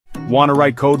Wanna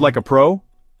write code like a pro?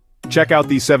 Check out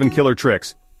these 7 killer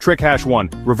tricks. Trick hash 1,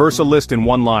 reverse a list in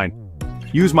one line.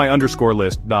 Use my underscore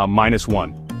list,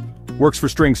 -1. Works for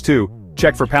strings too,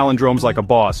 check for palindromes like a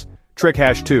boss. Trick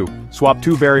hash 2, swap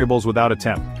 2 variables without a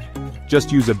temp. Just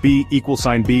use a b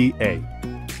 =b a.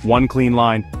 1 clean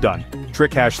line, done.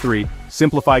 Trick hash 3,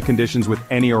 simplify conditions with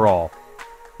any or all.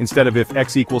 Instead of if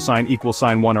x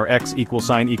 =1 or x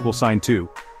 =2.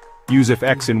 Use if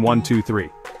x in 1, 2, 3.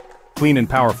 Clean and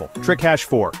powerful. Trick hash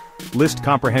 4, list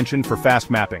comprehension for fast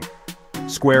mapping.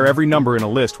 Square every number in a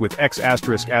list with x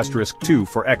 **** 2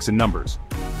 for x in numbers.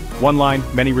 One line,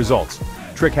 many results.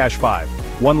 Trick hash 5,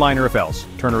 one-liner if else,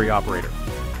 ternary operator.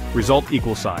 Result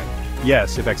 =,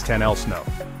 yes if x10 else no.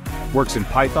 Works in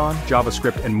Python,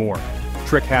 JavaScript and more.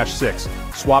 Trick hash 6,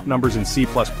 swap numbers in C++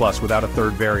 without a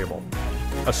third variable.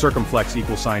 A circumflex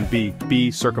 =, b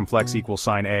circumflex =,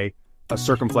 a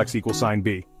circumflex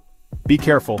 =, Be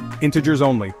careful, integers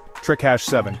only. Trick hash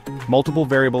 7, multiple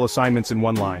variable assignments in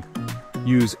one line.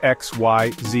 Use x,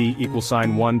 y, z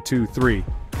 =, 1, 2, 3.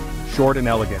 Short and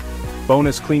elegant.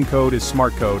 Bonus clean code is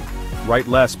smart code. Write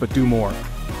less but do more.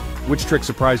 Which trick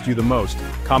surprised you the most?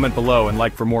 Comment below and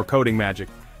like for more coding magic.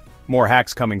 More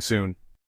hacks coming soon.